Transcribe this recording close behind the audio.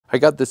I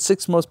got the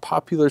 6 most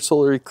popular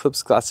solar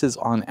eclipse glasses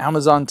on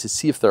Amazon to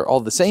see if they're all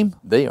the same.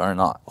 They are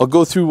not. I'll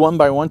go through one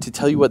by one to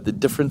tell you what the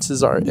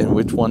differences are and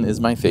which one is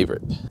my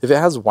favorite. If it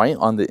has white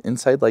on the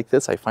inside like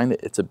this, I find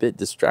it's a bit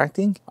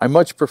distracting. I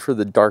much prefer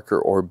the darker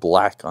or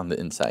black on the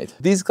inside.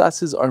 These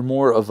glasses are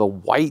more of a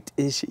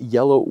whitish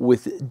yellow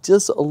with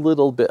just a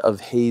little bit of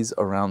haze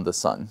around the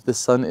sun. The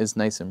sun is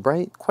nice and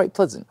bright, quite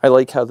pleasant. I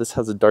like how this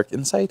has a dark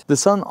inside. The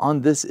sun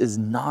on this is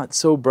not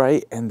so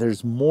bright and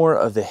there's more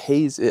of a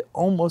haze. It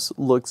almost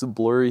looks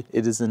blurry.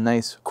 It is a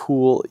nice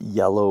cool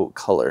yellow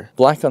color.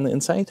 Black on the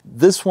inside.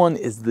 This one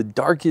is the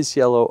darkest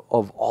yellow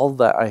of all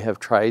that I have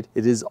tried.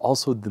 It is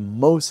also the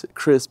most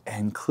crisp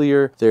and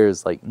clear.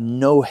 There's like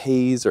no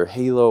haze or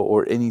halo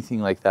or anything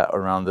like that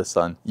around the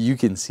sun. You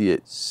can see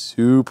it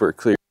super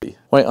clearly.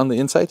 White on the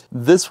inside.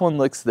 This one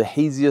looks the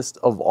haziest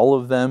of all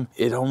of them.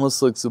 It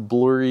almost looks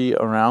blurry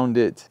around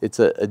it. It's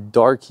a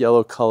dark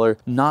yellow color,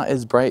 not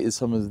as bright as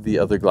some of the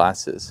other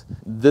glasses.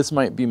 This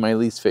might be my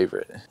least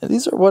favorite. And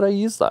these are what I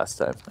used last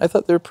time. I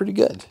thought they were pretty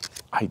good.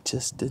 I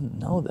just didn't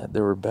know that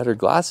there were better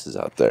glasses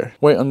out there.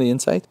 White on the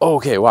inside.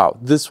 Okay, wow.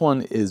 This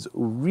one is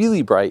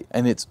really bright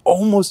and it's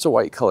almost a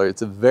white color.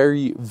 It's a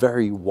very,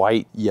 very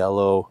white,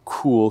 yellow,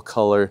 cool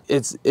color.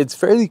 It's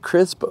fairly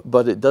crisp,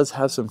 but it does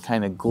have some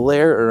kind of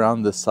glare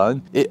around the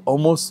sun. It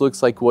almost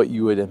looks like what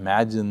you would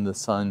imagine the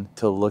sun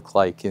to look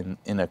like in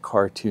a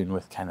cartoon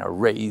with kind of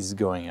rays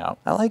going out.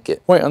 I like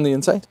it. White on the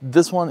inside.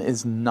 This one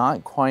is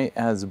not quite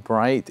as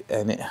bright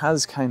and it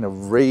has kind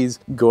of rays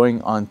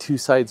going on 2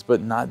 sides,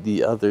 but not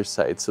the other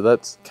side. So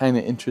that's kind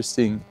of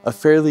interesting. A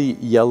fairly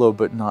yellow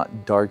but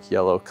not dark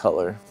yellow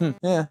color.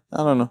 Yeah, I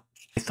don't know.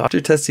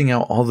 After testing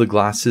out all the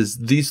glasses,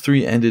 these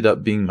 3 ended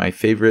up being my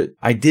favorite.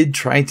 I did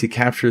try to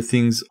capture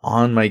things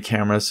on my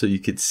camera so you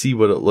could see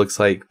what it looks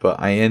like, but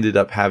I ended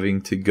up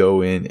having to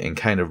go in and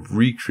kind of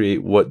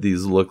recreate what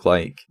these look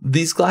like.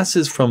 These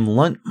glasses from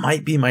Lunt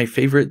might be my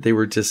favorite. They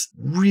were just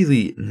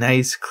really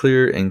nice,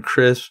 clear, and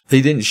crisp.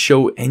 They didn't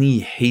show any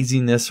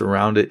haziness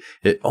around it.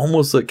 It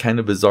almost looked kind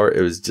of bizarre.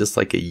 It was just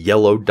like a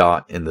yellow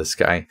dot in the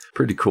sky.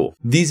 Pretty cool.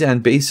 These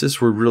and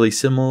Basis were really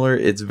similar.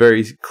 It's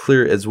very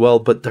clear as well,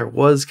 but there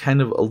was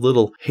kind of a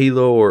little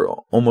halo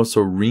or almost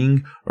a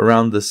ring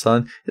around the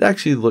sun. It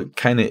actually looked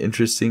kind of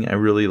interesting. I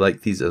really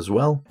like these as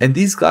well. And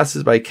these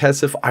glasses by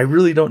Kesef, I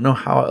really don't know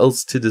how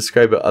else to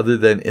describe it other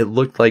than it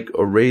looked like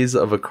a rays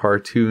of a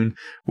cartoon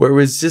where it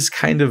was just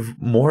kind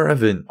of more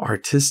of an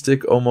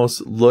artistic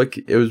almost look.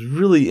 It was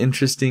really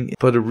interesting,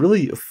 but a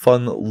really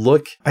fun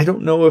look. I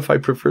don't know if I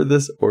prefer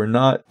this or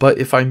not, but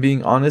if I'm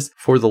being honest,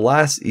 for the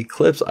last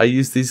Eclipse, I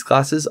used these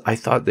glasses. I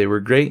thought they were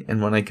great.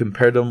 And when I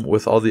compared them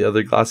with all the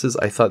other glasses,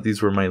 I thought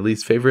these were my least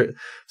favorite.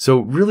 So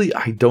really,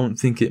 I don't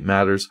think it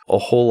matters a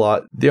whole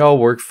lot. They all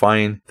work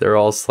fine. They're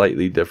all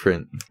slightly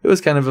different. It was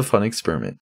kind of a fun experiment.